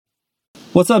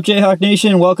What's up, Jayhawk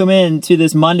Nation? Welcome in to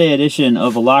this Monday edition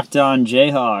of Locked On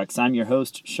Jayhawks. I'm your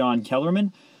host, Sean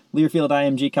Kellerman, Learfield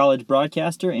IMG College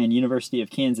broadcaster and University of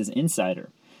Kansas insider.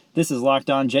 This is Locked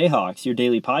On Jayhawks, your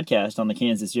daily podcast on the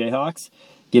Kansas Jayhawks,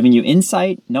 giving you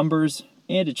insight, numbers,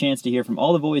 and a chance to hear from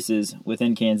all the voices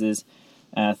within Kansas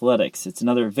athletics. It's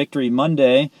another Victory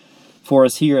Monday for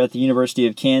us here at the University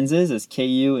of Kansas as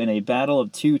KU, in a battle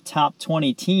of two top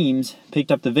 20 teams,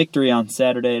 picked up the victory on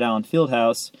Saturday at Allen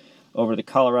Fieldhouse over the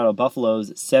Colorado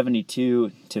Buffaloes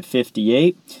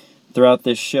 72-58. Throughout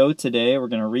this show today, we're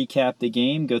going to recap the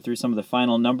game, go through some of the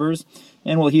final numbers,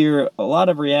 and we'll hear a lot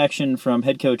of reaction from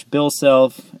head coach Bill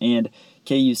Self and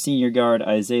KU senior guard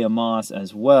Isaiah Moss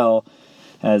as well,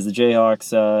 as the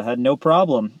Jayhawks had no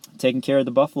problem taking care of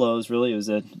the Buffaloes. Really, it was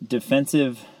a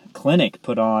defensive clinic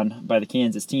put on by the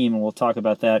Kansas team, and we'll talk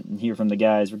about that and hear from the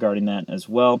guys regarding that as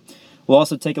well. We'll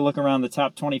also take a look around the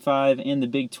top 25 in the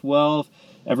Big 12,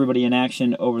 everybody in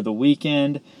action over the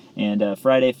weekend, and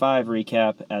Friday 5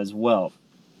 recap as well.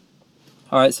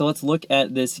 All right, so let's look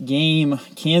at this game.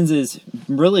 Kansas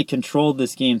really controlled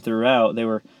this game throughout. They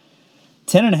were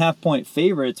 10.5-point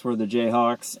favorites were the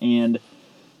Jayhawks, and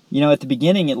at the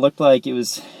beginning it looked like it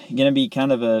was going to be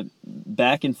kind of a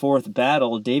back-and-forth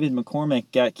battle. David McCormick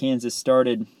got Kansas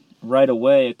started right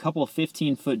away. A couple of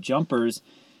 15-foot jumpers.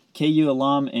 KU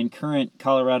alum and current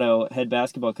Colorado head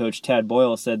basketball coach Tad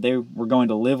Boyle said they were going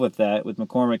to live with that, with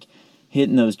McCormick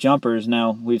hitting those jumpers.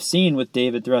 Now, we've seen with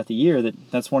David throughout the year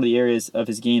that that's one of the areas of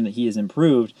his game that he has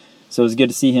improved, so it's good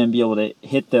to see him be able to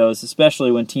hit those, especially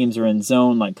when teams are in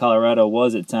zone like Colorado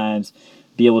was at times,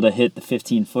 be able to hit the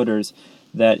 15-footers.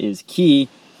 That is key.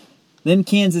 Then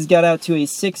Kansas got out to a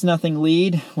 6-0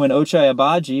 lead when Ochai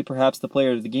Agbaji, perhaps the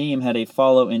player of the game, had a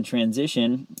follow in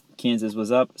transition. Kansas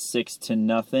was up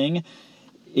 6-0.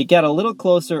 It got a little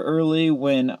closer early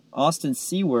when Lucas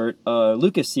Siewert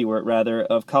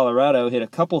of Colorado hit a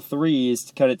couple threes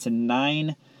to cut it to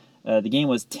 9. The game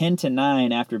was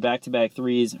 10-9 after back-to-back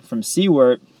threes from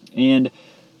Siewert, and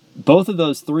both of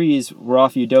those threes were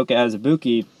off Udoka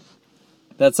Azubuike.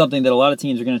 That's something that a lot of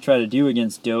teams are going to try to do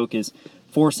against Doak, is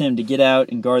force him to get out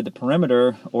and guard the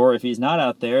perimeter, or if he's not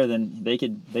out there, then they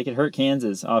could hurt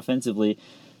Kansas offensively,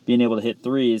 being able to hit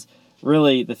threes.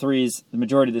 Really, the threes, the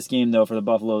majority of this game, though, for the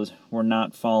Buffaloes were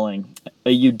not falling.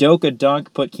 A Udoka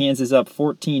dunk put Kansas up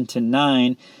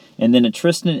 14-9, and then a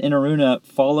Tristan Enaruna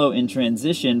follow in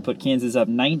transition put Kansas up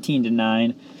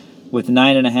 19-9 with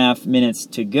 9.5 minutes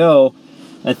to go.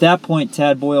 At that point,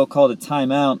 Tad Boyle called a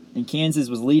timeout, and Kansas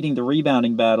was leading the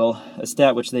rebounding battle, a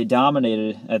stat which they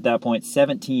dominated at that point,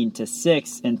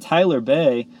 17-6, and Tyler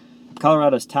Bey,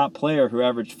 Colorado's top player, who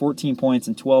averaged 14 points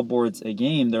and 12 boards a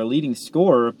game, their leading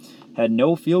scorer, had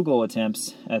no field goal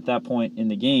attempts at that point in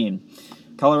the game.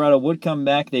 Colorado would come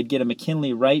back. They'd get a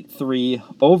McKinley Wright 3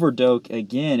 over Doak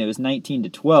again. It was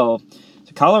 19-12.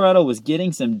 So Colorado was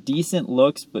getting some decent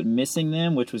looks, but missing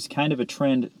them, which was kind of a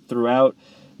trend throughout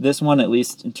this one, at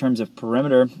least in terms of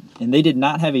perimeter. And they did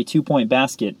not have a 2-point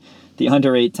basket, the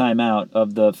under 8 timeout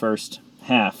of the first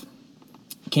half.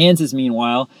 Kansas,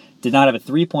 meanwhile, did not have a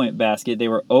 3-point basket. They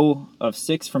were 0 of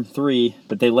 6 from 3,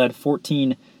 but they led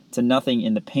 14-0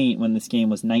 in the paint when this game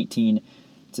was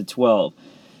 19-12.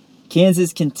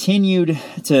 Kansas continued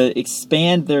to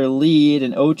expand their lead,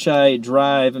 and Ochai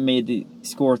drive made the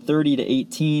score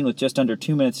 30-18 with just under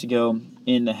 2 minutes to go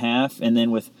in the half, and then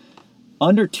with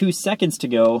under 2 seconds to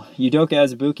go, Udoka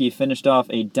Azubuike finished off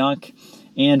a dunk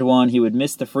and one. He would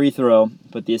miss the free throw,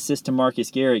 but the assist to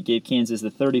Marcus Garrett gave Kansas the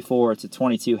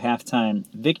 34-22 halftime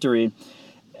victory,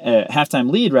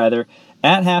 halftime lead rather.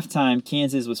 At halftime,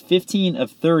 Kansas was 15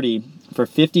 of 30 for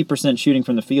 50% shooting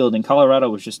from the field, and Colorado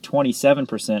was just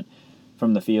 27%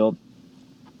 from the field.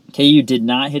 KU did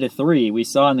not hit a three. We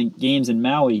saw in the games in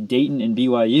Maui, Dayton, and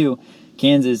BYU,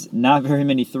 Kansas not very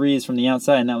many threes from the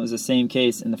outside, and that was the same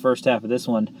case in the first half of this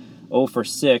one. 0 for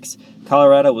 6.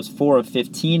 Colorado was 4 of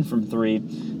 15 from 3.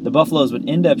 The Buffaloes would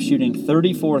end up shooting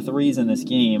 34 threes in this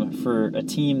game for a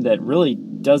team that really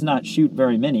does not shoot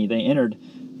very many. They entered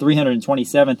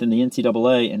 327th in the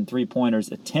NCAA in three-pointers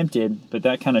attempted, but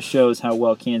that kind of shows how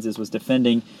well Kansas was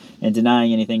defending and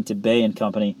denying anything to Bey and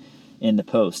company in the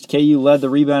post. KU led the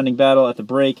rebounding battle at the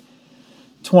break,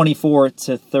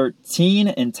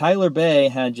 24-13, and Tyler Bey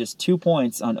had just 2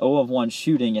 points on 0 of 1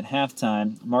 shooting at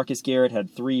halftime. Marcus Garrett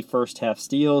had 3 first-half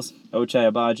steals.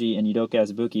 Ochai Agbaji and Udoka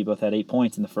Azubuike both had 8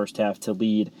 points in the first half to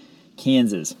lead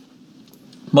Kansas.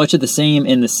 Much of the same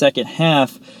in the second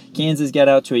half. Kansas got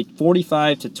out to a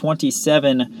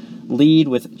 45-27 lead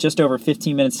with just over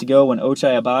 15 minutes to go when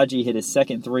Ochai Agbaji hit his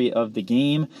second three of the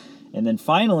game. And then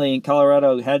finally,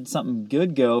 Colorado had something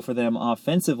good go for them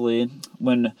offensively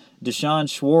when Deshaun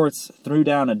Schwartz threw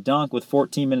down a dunk with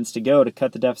 14 minutes to go to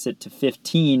cut the deficit to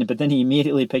 15, but then he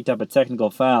immediately picked up a technical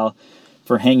foul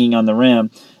for hanging on the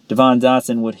rim. Devon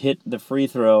Dotson would hit the free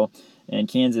throw, and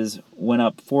Kansas went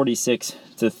up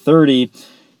 46-30.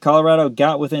 Colorado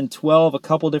got within 12 a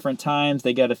couple different times.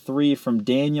 They got a three from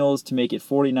Daniels to make it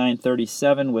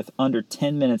 49-37 with under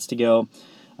 10 minutes to go.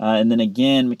 And then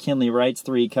again, McKinley Wright's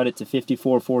three cut it to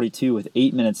 54-42 with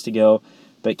 8 minutes to go.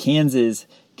 But Kansas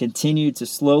continued to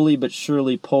slowly but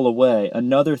surely pull away.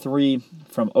 Another three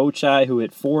from Ochai, who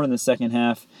hit 4 in the second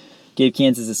half, gave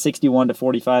Kansas a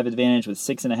 61-45 advantage with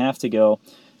 6.5 to go.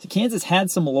 So Kansas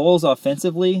had some lulls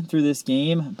offensively through this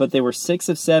game, but they were 6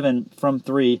 of 7 from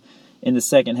 3 in the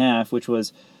second half, which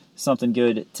was something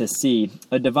good to see.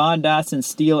 A Devon Dotson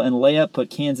steal and layup put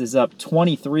Kansas up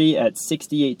 23 at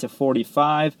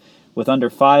 68-45 with under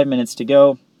 5 minutes to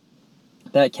go.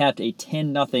 That capped a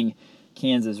 10-0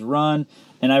 Kansas run,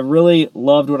 and I really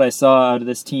loved what I saw out of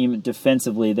this team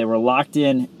defensively. They were locked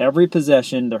in every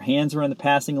possession. Their hands were in the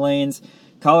passing lanes.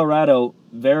 Colorado,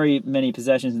 very many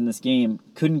possessions in this game,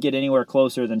 couldn't get anywhere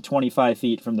closer than 25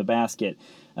 feet from the basket.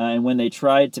 And when they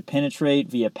tried to penetrate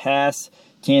via pass,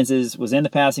 Kansas was in the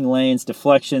passing lanes,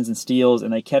 deflections, and steals,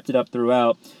 and they kept it up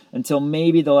throughout until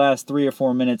maybe the last 3 or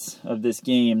 4 minutes of this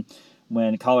game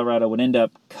when Colorado would end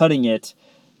up cutting it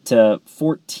to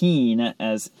 14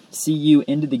 as CU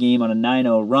ended the game on a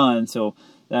 9-0 run. So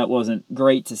that wasn't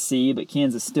great to see, but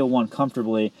Kansas still won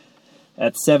comfortably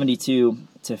at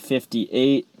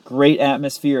 72-58. Great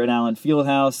atmosphere at Allen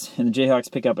Fieldhouse, and the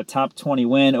Jayhawks pick up a top 20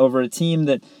 win over a team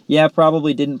that,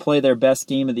 probably didn't play their best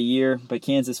game of the year, but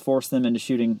Kansas forced them into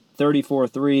shooting 34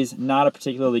 threes. Not a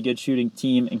particularly good shooting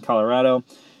team in Colorado.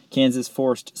 Kansas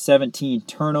forced 17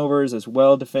 turnovers as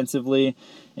well defensively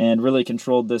and really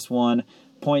controlled this one.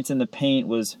 Points in the paint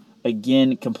was,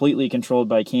 again, completely controlled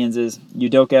by Kansas.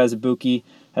 Udoka Azubuike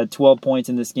had 12 points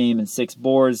in this game and 6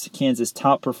 boards. Kansas'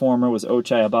 top performer was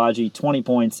Ochai Agbaji, 20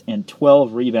 points and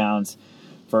 12 rebounds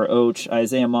for Och.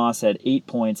 Isaiah Moss had 8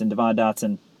 points, and Devon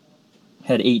Dotson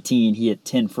had 18. He had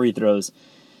 10 free throws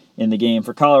in the game.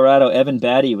 For Colorado, Evan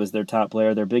Batty was their top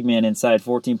player, their big man inside,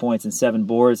 14 points and 7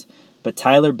 boards. But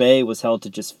Tyler Bay was held to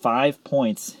just 5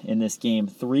 points in this game,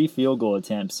 3 field goal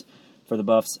attempts for the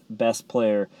Buffs' best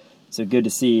player. So good to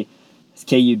see.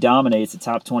 KU dominates the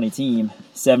top 20 team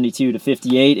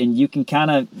 72-58, and you can kind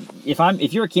of,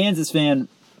 if you're a Kansas fan,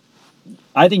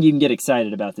 I think you can get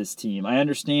excited about this team. I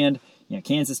understand,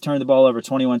 Kansas turned the ball over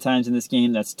 21 times in this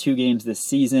game. That's 2 games this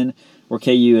season where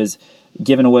KU has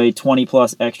given away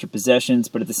 20-plus extra possessions,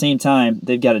 but at the same time,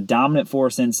 they've got a dominant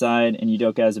force inside in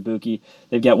Udoka Azubuike.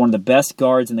 They've got one of the best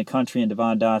guards in the country in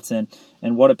Devon Dotson,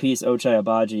 and what a piece Ochai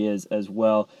Agbaji is as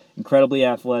well. Incredibly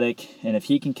athletic, and if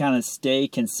he can kind of stay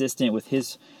consistent with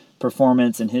his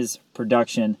performance and his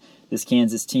production, this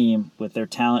Kansas team, with their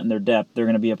talent and their depth, they're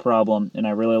going to be a problem, and I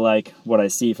really like what I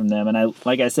see from them. And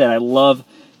like I said, I love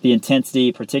the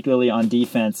intensity, particularly on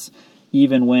defense,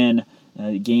 even when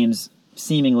games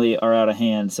seemingly are out of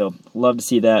hand. So love to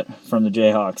see that from the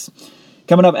Jayhawks.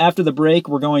 Coming up after the break,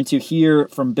 we're going to hear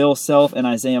from Bill Self and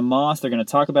Isaiah Moss. They're going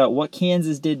to talk about what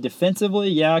Kansas did defensively.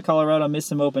 Yeah, Colorado missed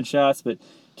some open shots, but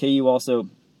KU also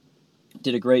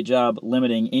did a great job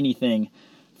limiting anything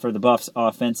for the Buffs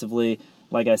offensively.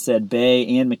 Like I said, Bay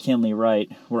and McKinley Wright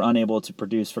were unable to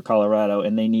produce for Colorado,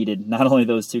 and they needed not only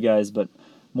those 2 guys, but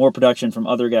more production from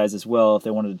other guys as well if they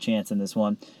wanted a chance in this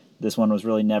one. This one was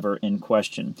really never in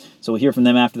question. So we'll hear from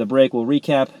them after the break. We'll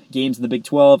recap games in the Big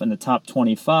 12 and the top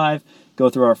 25, go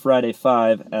through our Friday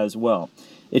 5 as well.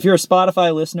 If you're a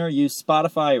Spotify listener, use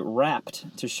Spotify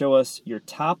Wrapped to show us your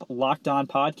top Locked On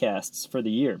podcasts for the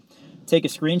year. Take a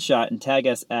screenshot and tag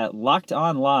us at Locked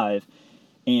On Live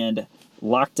and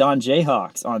Locked On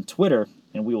Jayhawks on Twitter,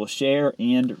 and we will share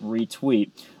and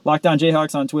retweet. Locked On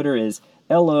Jayhawks on Twitter is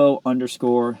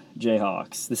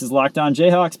LO_Jayhawks. This is Locked On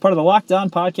Jayhawks, part of the Locked On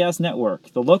Podcast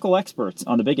Network, the local experts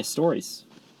on the biggest stories.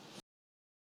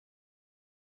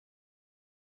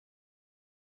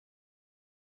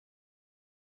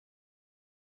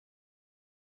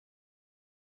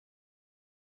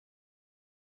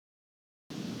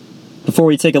 Before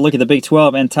we take a look at the Big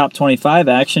 12 and top 25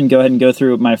 action, go ahead and go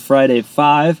through my Friday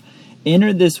 5.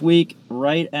 Entered this week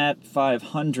right at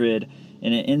 500,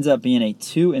 and it ends up being a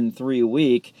 2-3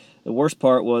 week. The worst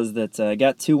part was that I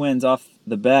got 2 wins off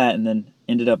the bat and then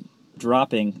ended up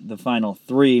dropping the final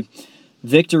 3.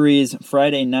 Victories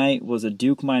Friday night was a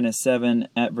Duke -7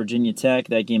 at Virginia Tech,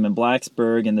 that game in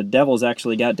Blacksburg, and the Devils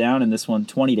actually got down in this one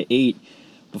 20-8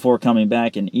 before coming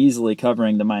back and easily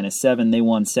covering the -7. They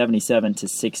won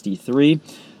 77-63.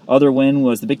 Other win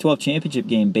was the Big 12 championship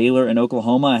game, Baylor and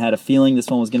Oklahoma. I had a feeling this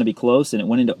one was going to be close, and it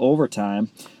went into overtime.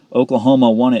 Oklahoma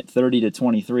won it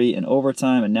 30-23 in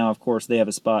overtime, and now, of course, they have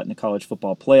a spot in the college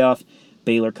football playoff.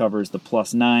 Baylor covers the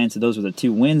 +9, so those were the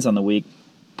 2 wins on the week.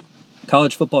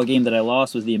 College football game that I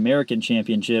lost was the American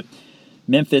Championship.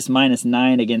 Memphis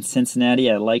 -9 against Cincinnati.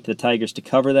 I liked the Tigers to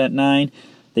cover that 9.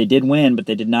 They did win, but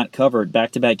they did not cover.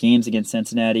 Back-to-back games against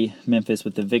Cincinnati. Memphis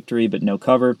with the victory, but no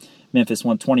cover. Memphis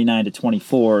won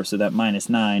 29-24, so that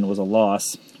 -9 was a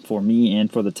loss for me and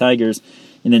for the Tigers.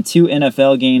 And then 2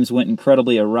 NFL games went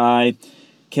incredibly awry.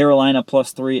 Carolina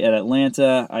 +3 at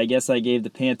Atlanta. I guess I gave the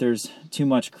Panthers too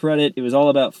much credit. It was all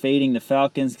about fading the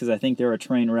Falcons because I think they're a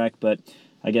train wreck, but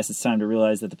I guess it's time to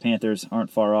realize that the Panthers aren't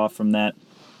far off from that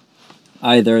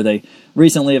either. They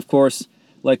recently, of course,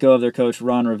 let go of their coach,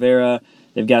 Ron Rivera.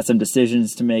 They've got some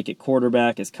decisions to make at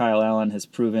quarterback, as Kyle Allen has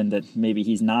proven that maybe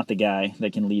he's not the guy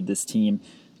that can lead this team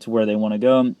to where they want to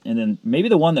go. And then maybe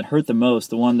the one that hurt the most,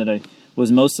 the one that I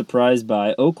was most surprised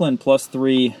by, Oakland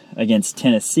 +3 against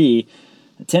Tennessee.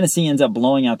 Tennessee ends up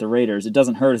blowing out the Raiders. It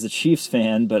doesn't hurt as a Chiefs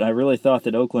fan, but I really thought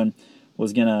that Oakland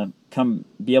was going to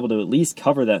be able to at least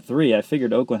cover that 3. I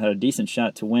figured Oakland had a decent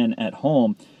shot to win at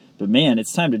home. But man,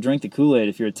 it's time to drink the Kool-Aid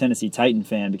if you're a Tennessee Titan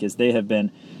fan, because they have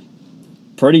been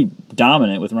pretty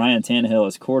dominant with Ryan Tannehill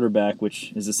as quarterback,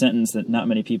 which is a sentence that not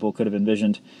many people could have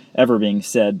envisioned ever being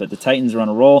said. But the Titans are on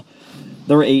a roll.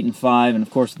 They're 8-5, and of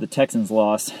course the Texans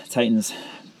lost. Titans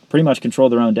pretty much control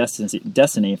their own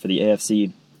destiny for the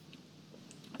AFC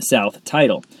South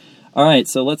title. All right,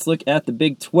 so let's look at the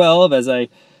Big 12 as I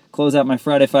close out my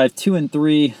Friday 5,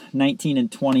 2-3,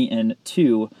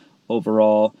 19-20-2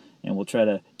 overall, and we'll try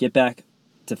to get back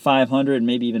to 500,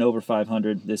 maybe even over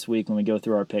 500 this week when we go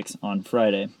through our picks on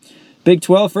Friday. Big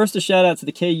 12, first a shout out to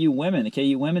the KU women. The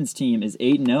KU women's team is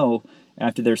 8-0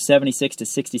 after their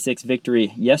 76-66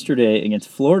 victory yesterday against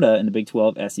Florida in the Big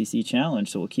 12 SEC Challenge,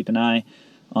 so we'll keep an eye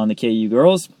on the KU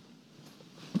girls.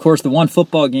 Of course, the one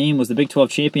football game was the Big 12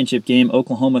 championship game,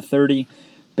 Oklahoma 30,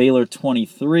 Baylor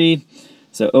 23.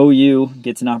 So OU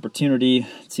gets an opportunity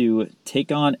to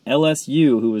take on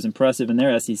LSU, who was impressive in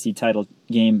their SEC title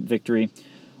game victory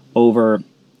over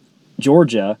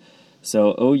Georgia.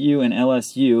 So OU and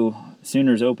LSU,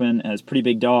 Sooners open as pretty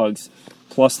big dogs,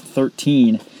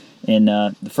 +13 in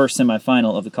the first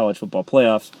semifinal of the college football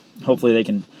playoffs. Hopefully they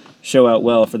can show out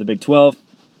well for the Big 12.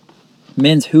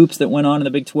 Men's hoops that went on in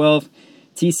the Big 12.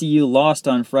 TCU lost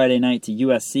on Friday night to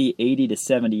USC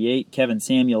 80-78. Kevin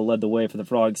Samuel led the way for the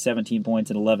Frogs, 17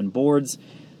 points and 11 boards.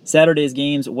 Saturday's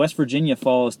games, West Virginia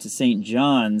falls to St.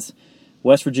 John's.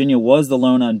 West Virginia was the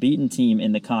lone unbeaten team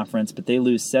in the conference, but they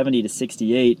lose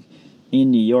 70-68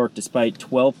 in New York despite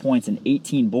 12 points and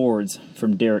 18 boards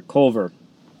from Derek Culver.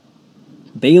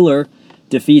 Baylor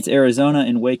defeats Arizona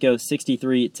in Waco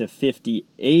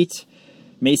 63-58.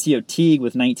 Maceo Teague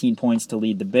with 19 points to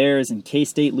lead the Bears, and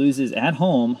K-State loses at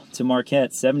home to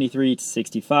Marquette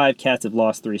 73-65. Cats have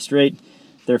lost 3 straight.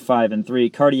 They're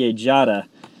 5-3. Cartier Jada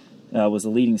was the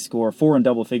leading scorer, 4 in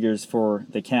double figures for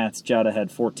the Cats. Jada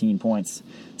had 14 points.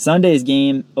 Sunday's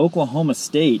game, Oklahoma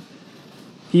State.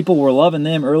 People were loving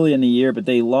them early in the year, but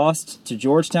they lost to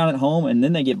Georgetown at home, and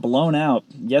then they get blown out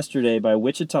yesterday by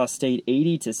Wichita State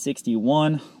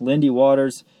 80-61. Lindy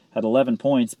Waters had 11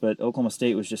 points, but Oklahoma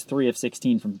State was just 3 of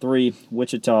 16 from 3.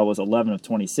 Wichita was 11 of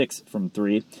 26 from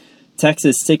 3.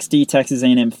 Texas 60, Texas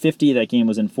A&M 50. That game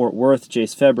was in Fort Worth.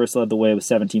 Jace Febris led the way with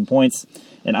 17 points.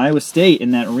 And Iowa State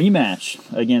in that rematch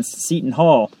against Seton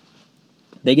Hall,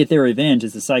 they get their revenge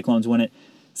as the Cyclones win it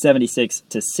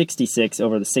 76-66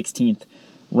 over the 16th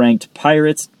ranked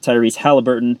Pirates. Tyrese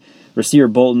Halliburton,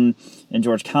 Rasir Bolton, and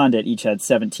George Condit each had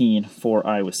 17 for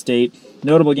Iowa State.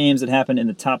 Notable games that happened in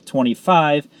the top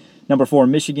 25. Number 4,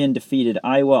 Michigan defeated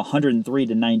Iowa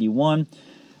 103-91.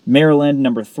 Maryland,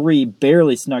 number 3,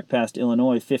 barely snuck past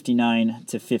Illinois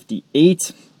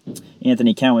 59-58.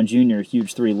 Anthony Cowan Jr.,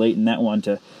 huge 3 late in that one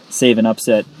to save an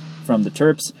upset from the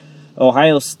Terps.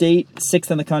 Ohio State, 6th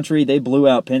in the country. They blew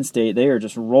out Penn State. They are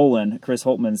just rolling. Chris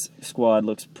Holtman's squad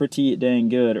looks pretty dang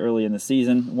good early in the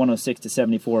season.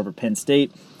 106-74 over Penn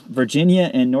State.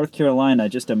 Virginia and North Carolina,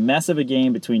 just a mess of a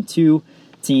game between two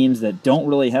teams that don't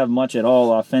really have much at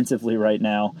all offensively right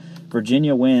now.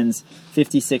 Virginia wins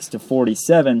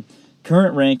 56-47.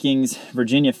 Current rankings,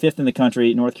 Virginia 5th in the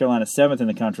country, North Carolina 7th in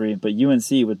the country, but UNC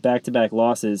with back-to-back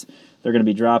losses, they're going to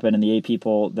be dropping in the AP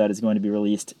poll that is going to be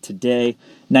released today.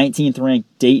 19th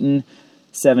ranked Dayton,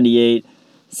 78,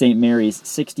 St. Mary's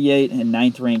 68, and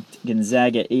 9th ranked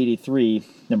Gonzaga 83,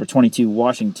 number 22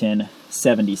 Washington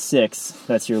 76.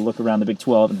 That's your look around the Big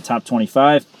 12 and the top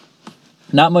 25.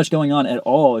 Not much going on at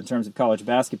all in terms of college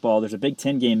basketball. There's a Big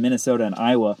Ten game, Minnesota and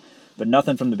Iowa, but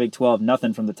nothing from the Big 12,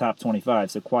 nothing from the top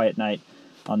 25, so quiet night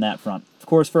on that front. Of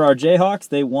course, for our Jayhawks,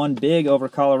 they won big over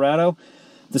Colorado.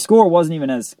 The score wasn't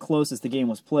even as close as the game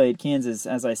was played. Kansas,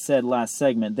 as I said last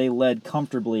segment, they led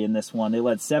comfortably in this one. They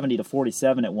led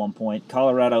 70-47 at one point.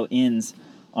 Colorado ends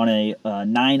on a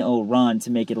 9-0 run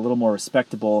to make it a little more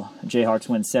respectable. Jayhawks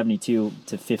win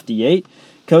 72-58.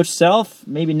 Coach Self,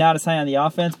 maybe not as high on the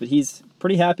offense, but he's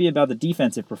pretty happy about the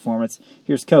defensive performance.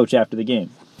 Here's Coach after the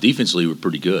game. Defensively, we're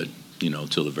pretty good,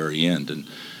 till the very end, and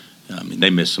they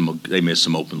missed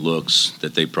some open looks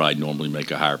that they probably normally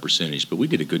make a higher percentage, but we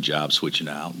did a good job switching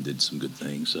out and did some good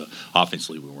things.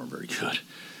 Offensively, we weren't very good,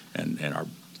 and our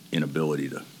inability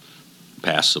to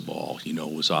pass the ball,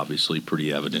 was obviously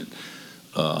pretty evident,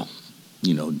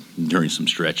 during some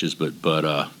stretches.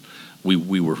 But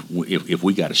we were, if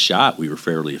we got a shot, we were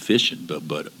fairly efficient.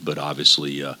 But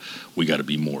obviously, we got to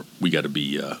be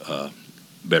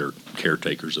better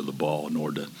caretakers of the ball in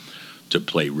order to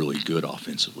play really good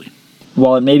offensively.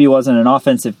 While it maybe wasn't an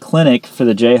offensive clinic for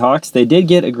the Jayhawks, they did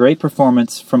get a great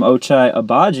performance from Ochai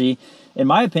Agbaji. In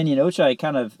my opinion, Ochai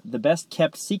kind of the best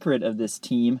kept secret of this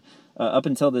team up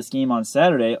until this game on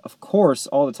Saturday. Of course,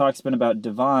 all the talk's been about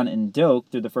Devon and Doak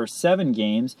through the first 7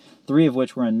 games, 3 of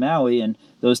which were in Maui, and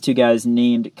those 2 guys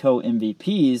named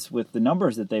co-MVPs with the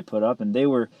numbers that they put up, and they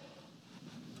were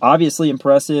obviously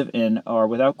impressive and are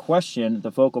without question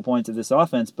the focal points of this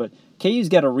offense. But KU's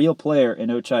got a real player in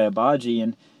Ochai Agbaji,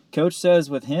 and Coach says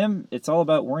with him, it's all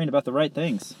about worrying about the right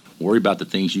things. Worry about the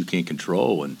things you can't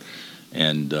control, and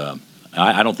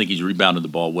I don't think he's rebounded the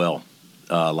ball well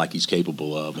like he's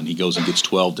capable of. And he goes and gets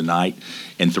 12 tonight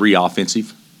and 3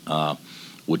 offensive,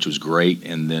 which was great.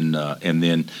 And then I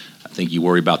think you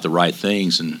worry about the right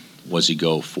things. And was he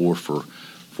go 4 for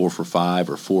 5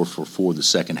 or 4 for 4 the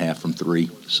second half from 3?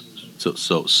 But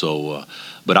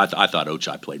I thought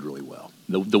Ochai played really well.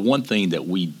 The one thing that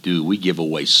we do, we give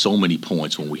away so many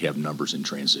points when we have numbers in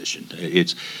transition.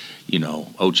 It's,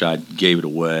 Ochai gave it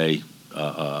away.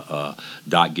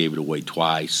 Doc gave it away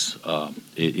twice.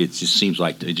 It just seems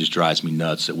like it just drives me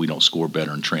nuts that we don't score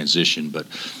better in transition. But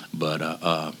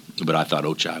I thought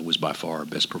Ochai was by far our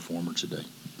best performer today.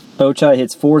 Ochai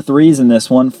hits 4 threes in this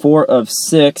one, 4 of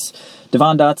 6.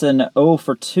 Devon Dotson 0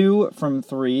 for 2 from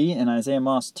 3, and Isaiah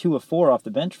Moss 2 of 4 off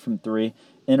the bench from 3.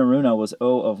 Inaruna was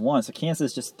 0 of 1. So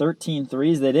Kansas just 13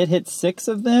 threes. They did hit 6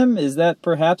 of them. Is that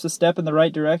perhaps a step in the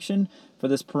right direction for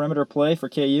this perimeter play for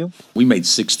KU? We made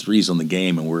 6 threes on the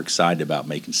game, and we're excited about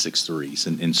making 6 threes.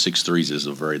 And 6 threes is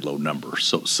a very low number.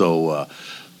 So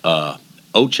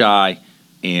Ochai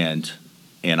and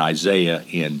Isaiah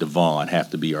and Devon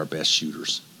have to be our best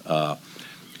shooters.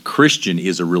 Christian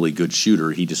is a really good shooter.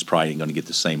 He just probably ain't going to get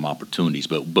the same opportunities.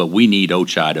 But we need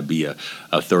Ochai to be a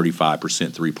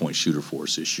 35% three-point shooter for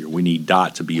us this year. We need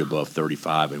Dot to be above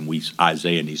 35, and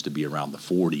Isaiah needs to be around the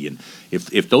 40. And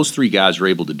if those 3 guys are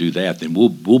able to do that, then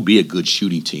we'll be a good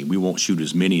shooting team. We won't shoot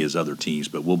as many as other teams,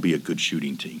 but we'll be a good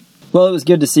shooting team. Well, it was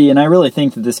good to see, and I really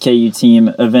think that this KU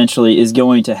team eventually is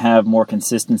going to have more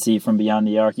consistency from beyond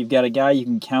the arc. You've got a guy you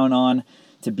can count on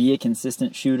to be a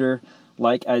consistent shooter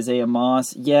like Isaiah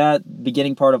Moss. Yeah,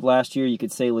 beginning part of last year, you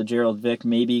could say LeGerald Vick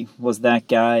maybe was that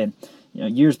guy. And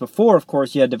years before, of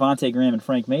course, you had Devontae Graham and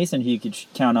Frank Mason who you could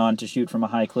count on to shoot from a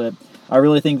high clip. I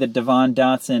really think that Devon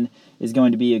Dotson is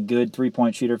going to be a good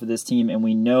three-point shooter for this team, and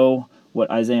we know what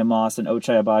Isaiah Moss and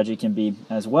Ochai Agbaji can be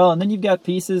as well. And then you've got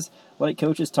pieces like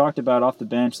coaches talked about off the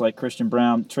bench, like Christian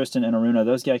Brown, Tristan Inaruna.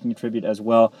 Those guys can contribute as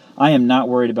well. I am not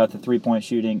worried about the three-point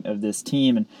shooting of this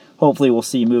team, and hopefully we'll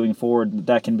see moving forward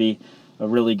that can be a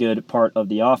really good part of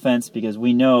the offense, because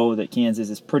we know that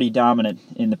Kansas is pretty dominant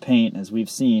in the paint, as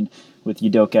we've seen with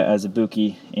Udoka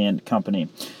Azubuike and company.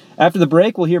 After the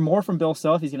break, we'll hear more from Bill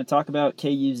Self. He's going to talk about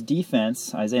KU's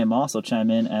defense. Isaiah Moss will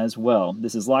chime in as well.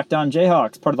 This is Locked On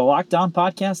Jayhawks, part of the Locked On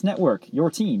Podcast Network,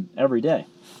 your team every day.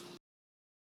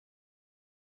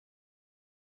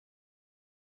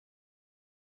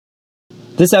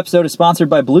 This episode is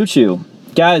sponsored by Blue Chew.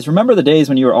 Guys, remember the days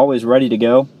when you were always ready to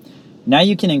go? Now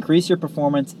you can increase your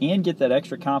performance and get that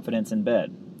extra confidence in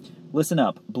bed. Listen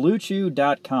up,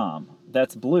 BlueChew.com.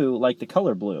 That's blue like the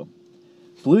color blue.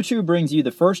 Blue Chew brings you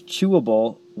the first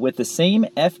chewable with the same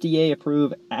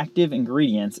FDA-approved active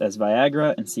ingredients as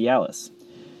Viagra and Cialis.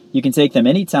 You can take them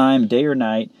anytime, day or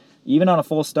night, even on a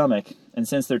full stomach, and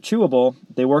since they're chewable,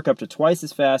 they work up to twice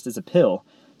as fast as a pill,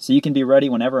 so you can be ready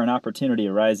whenever an opportunity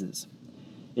arises.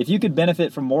 If you could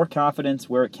benefit from more confidence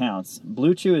where it counts,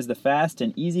 Blue Chew is the fast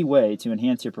and easy way to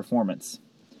enhance your performance.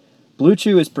 Blue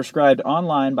Chew is prescribed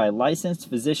online by licensed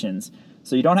physicians,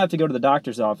 so you don't have to go to the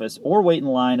doctor's office or wait in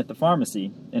line at the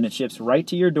pharmacy, and it ships right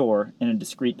to your door in a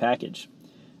discreet package.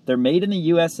 They're made in the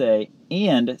USA,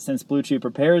 and since Blue Chew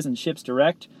prepares and ships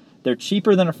direct, they're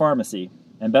cheaper than a pharmacy.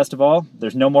 And best of all,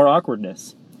 there's no more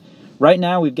awkwardness. Right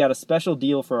now, we've got a special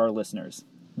deal for our listeners.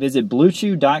 Visit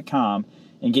BlueChew.com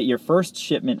and get your first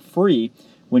shipment free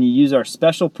when you use our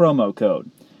special promo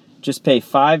code. Just pay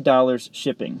 $5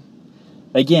 shipping.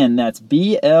 Again, that's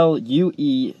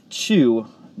BLUE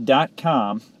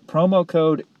Chew.com, promo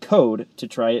code CODE to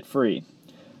try it free.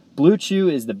 Blue Chew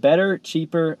is the better,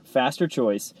 cheaper, faster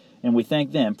choice, and we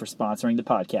thank them for sponsoring the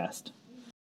podcast.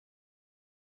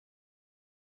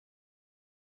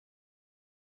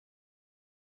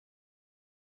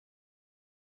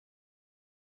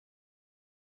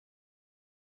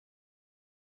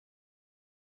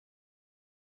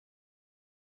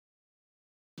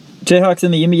 Jayhawks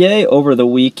in the NBA over the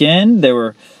weekend. There were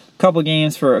a couple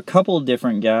games for a couple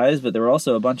different guys, but there were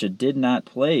also a bunch of did not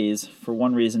plays for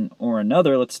one reason or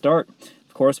another. Let's start,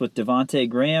 of course, with Devontae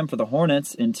Graham for the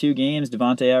Hornets. In 2 games,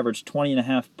 Devontae averaged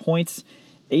 20.5 points,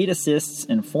 8 assists,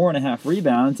 and 4.5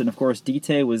 rebounds. And, of course,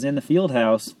 DT was in the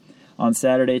Fieldhouse on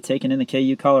Saturday taking in the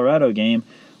KU Colorado game.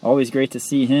 Always great to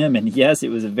see him. And, yes, it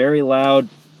was a very loud,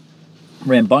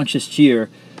 rambunctious cheer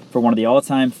for one of the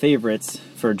all-time favorites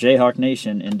for Jayhawk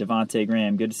Nation in Devontae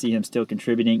Graham. Good to see him still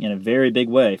contributing in a very big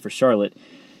way for Charlotte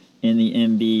in the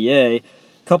NBA.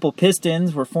 Couple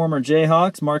Pistons were former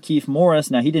Jayhawks. Markieff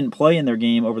Morris, now he didn't play in their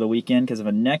game over the weekend because of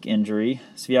a neck injury.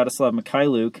 Sviatoslav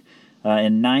Mikhailuk,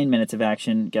 in 9 minutes of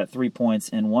action, got 3 points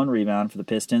and 1 rebound for the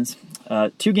Pistons.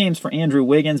 2 games for Andrew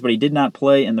Wiggins, but he did not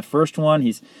play in the first one.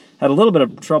 He's had a little bit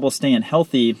of trouble staying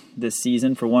healthy this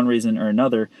season for one reason or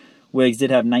another. Wiggs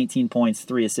did have 19 points,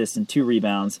 3 assists, and 2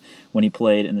 rebounds when he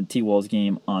played in the T-Wolves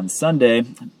game on Sunday.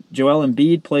 Joel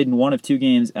Embiid played in 1 of 2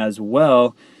 games as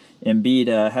well. Embiid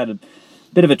had a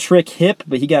bit of a trick hip,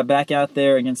 but he got back out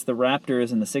there against the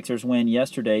Raptors in the Sixers win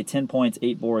yesterday. 10 points,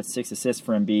 8 boards, 6 assists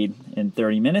for Embiid in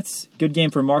 30 minutes. Good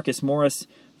game for Marcus Morris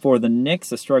for the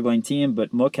Knicks, a struggling team,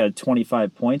 but Mook had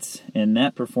 25 points in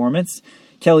that performance.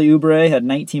 Kelly Oubre had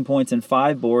 19 points and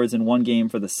 5 boards in 1 game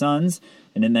for the Suns.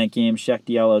 And in that game, Shaq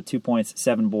Diallo, 2 points,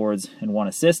 7 boards, and 1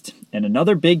 assist. And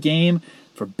another big game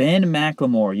for Ben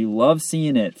McLemore. You love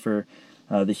seeing it for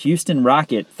the Houston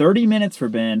Rocket. 30 minutes for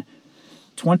Ben,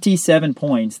 27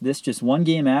 points. This just 1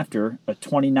 game after a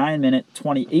 29-minute,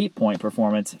 28-point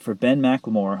performance for Ben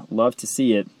McLemore. Love to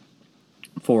see it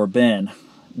for Ben.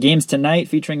 Games tonight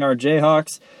featuring our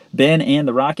Jayhawks. Ben and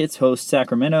the Rockets host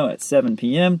Sacramento at 7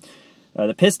 p.m.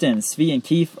 The Pistons, Svi and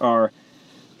Keefe, are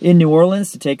in New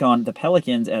Orleans to take on the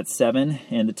Pelicans at 7,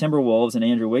 and the Timberwolves and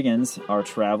Andrew Wiggins are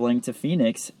traveling to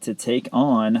Phoenix to take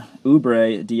on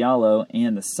Oubre, Diallo,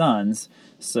 and the Suns.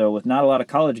 So with not a lot of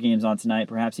college games on tonight,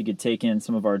 perhaps you could take in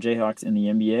some of our Jayhawks in the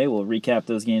NBA. We'll recap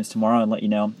those games tomorrow and let you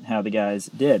know how the guys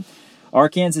did. Our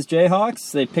Kansas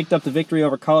Jayhawks, they picked up the victory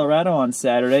over Colorado on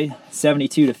Saturday,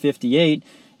 72-58.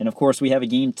 And, of course, we have a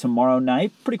game tomorrow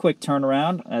night. Pretty quick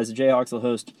turnaround as the Jayhawks will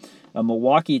host a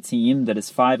Milwaukee team that is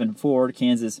 5-4.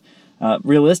 Kansas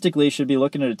realistically should be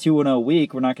looking at a 2-0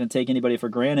 week. We're not going to take anybody for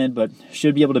granted, but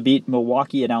should be able to beat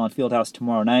Milwaukee at Allen Fieldhouse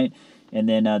tomorrow night. And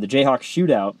then the Jayhawks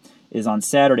shootout is on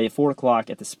Saturday, 4 o'clock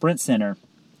at the Sprint Center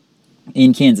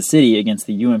in Kansas City against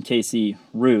the UMKC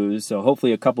Roos. So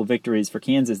hopefully a couple victories for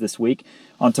Kansas this week.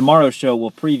 On tomorrow's show,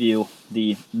 we'll preview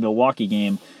the Milwaukee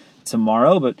game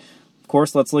tomorrow, but of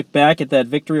course, let's look back at that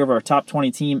victory over our top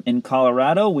 20 team in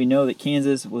Colorado. We know that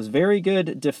Kansas was very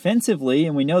good defensively,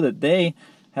 and we know that they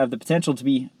have the potential to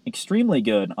be extremely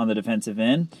good on the defensive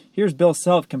end. Here's Bill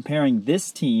Self comparing this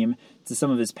team to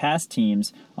some of his past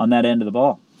teams on that end of the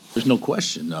ball. There's no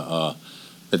question that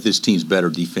this team's better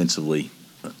defensively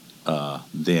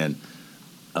than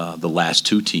the last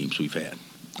 2 teams we've had.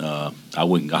 I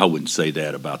wouldn't say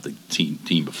that about the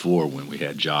team before when we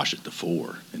had Josh at the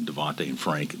 4 and Devontae and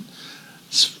Frank and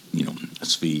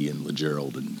Svi and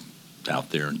LeGerald and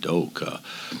out there and Doak.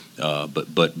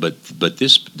 But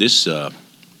this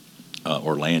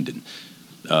Orlandon.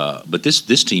 But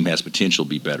this team has potential to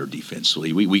be better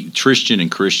defensively. We Tristan and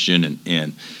Christian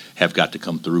and have got to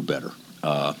come through better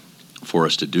for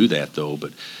us to do that though.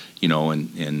 But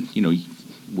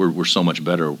we're so much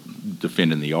better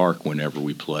defending the arc whenever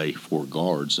we play 4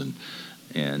 guards and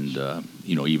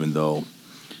even though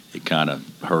it kind of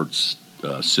hurts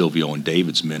Silvio and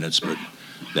David's minutes, but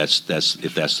that's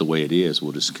if that's the way it is,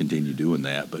 we'll just continue doing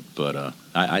that. But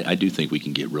I do think we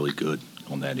can get really good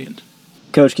on that end.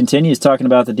 Coach continues talking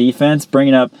about the defense,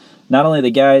 bringing up not only the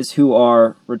guys who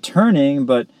are returning,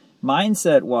 but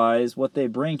mindset-wise, what they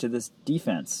bring to this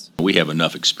defense. We have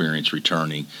enough experience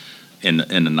returning and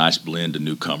a nice blend of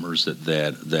newcomers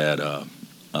that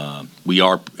we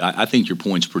are. I think your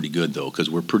point's pretty good though, because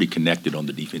we're pretty connected on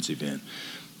the defensive end.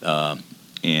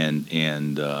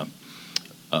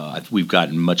 We've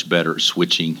gotten much better at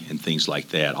switching and things like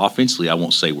that. Offensively, I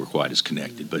won't say we're quite as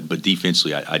connected, but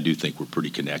defensively, I do think we're pretty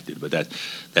connected. But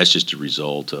that's just a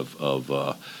result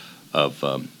of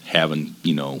having,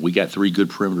 we got three good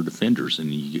perimeter defenders,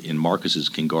 and Marcus's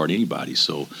can guard anybody.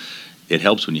 So it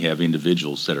helps when you have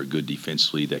individuals that are good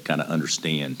defensively that kind of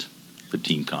understand the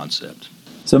team concept.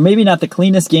 So maybe not the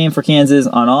cleanest game for Kansas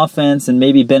on offense, and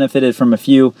maybe benefited from a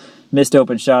few missed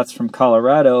open shots from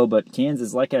Colorado, but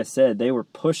Kansas, like I said, they were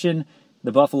pushing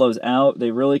the Buffaloes out.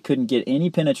 They really couldn't get any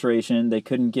penetration. They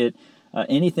couldn't get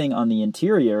anything on the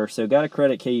interior, so got to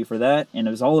credit KU for that. And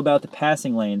it was all about the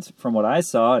passing lanes from what I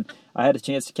saw. And I had a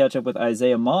chance to catch up with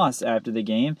Isaiah Moss after the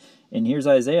game, and here's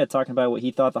Isaiah talking about what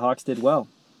he thought the Hawks did well.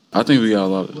 I think we got a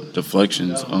lot of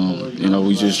deflections.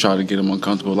 We just try to get them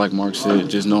uncomfortable, like Mark said,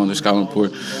 just knowing the scouting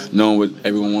report, knowing what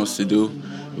everyone wants to do.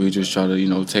 We just try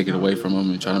to, take it away from them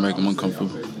and try to make them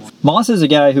uncomfortable. Moss is a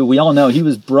guy who we all know he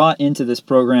was brought into this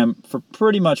program for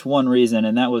pretty much one reason,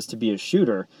 and that was to be a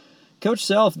shooter. Coach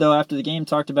Self, though, after the game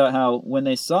talked about how when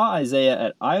they saw Isaiah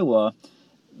at Iowa,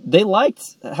 they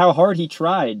liked how hard he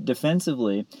tried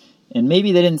defensively. And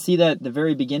maybe they didn't see that at the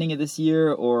very beginning of this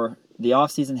year or the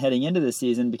offseason heading into this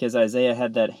season because Isaiah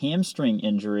had that hamstring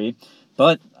injury.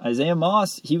 But Isaiah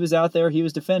Moss, he was out there, he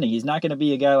was defending. He's not going to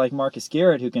be a guy like Marcus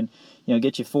Garrett who can,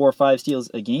 get you 4 or 5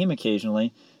 steals a game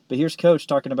occasionally. But here's Coach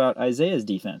talking about Isaiah's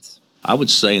defense. I would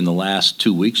say in the last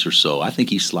 2 weeks or so, I think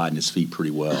he's sliding his feet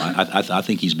pretty well. I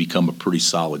think he's become a pretty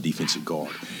solid defensive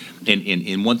guard.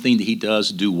 And one thing that he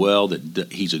does do well,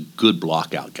 that he's a good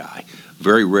block-out guy.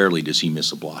 Very rarely does he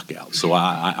miss a block-out. So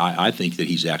I think that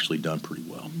he's actually done pretty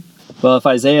well. Well, if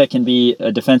Isaiah can be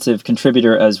a defensive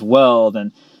contributor as well,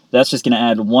 then that's just going to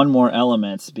add one more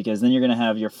element, because then you're going to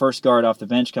have your first guard off the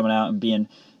bench coming out and being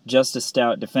just as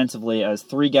stout defensively as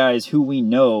three guys who we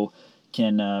know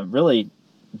can really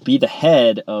be the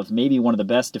head of maybe one of the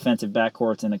best defensive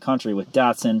backcourts in the country with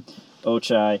Dotson,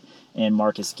 Ochai, and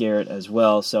Marcus Garrett as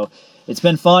well. So it's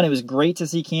been fun. It was great to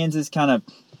see Kansas kind of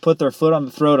put their foot on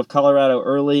the throat of Colorado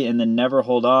early and then never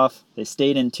hold off. They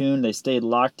stayed in tune. They stayed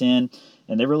locked in.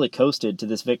 And they really coasted to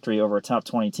this victory over a top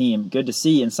 20 team. Good to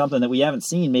see, and something that we haven't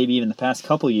seen maybe even the past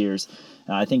couple years.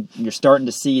 I think you're starting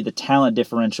to see the talent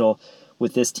differential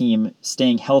with this team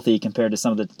staying healthy compared to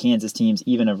some of the Kansas teams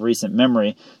even of recent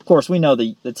memory. Of course, we know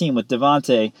the team with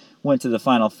Devontae went to the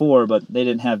Final Four, but they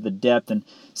didn't have the depth and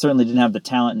certainly didn't have the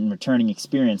talent and returning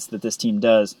experience that this team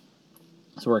does.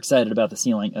 So we're excited about the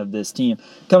ceiling of this team.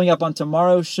 Coming up on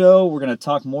tomorrow's show, we're going to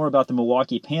talk more about the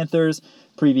Milwaukee Panthers.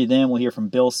 Preview them. We'll hear from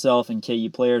Bill Self and KU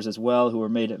players as well, who were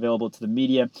made available to the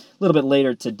media. A little bit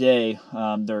later today,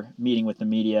 they're meeting with the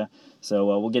media.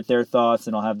 So we'll get their thoughts,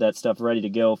 and I'll have that stuff ready to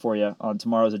go for you on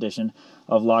tomorrow's edition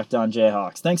of Locked On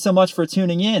Jayhawks. Thanks so much for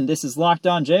tuning in. This is Locked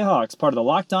On Jayhawks, part of the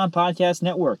Locked On Podcast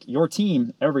Network, your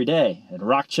team every day, and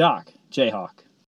Rock Chalk Jayhawk.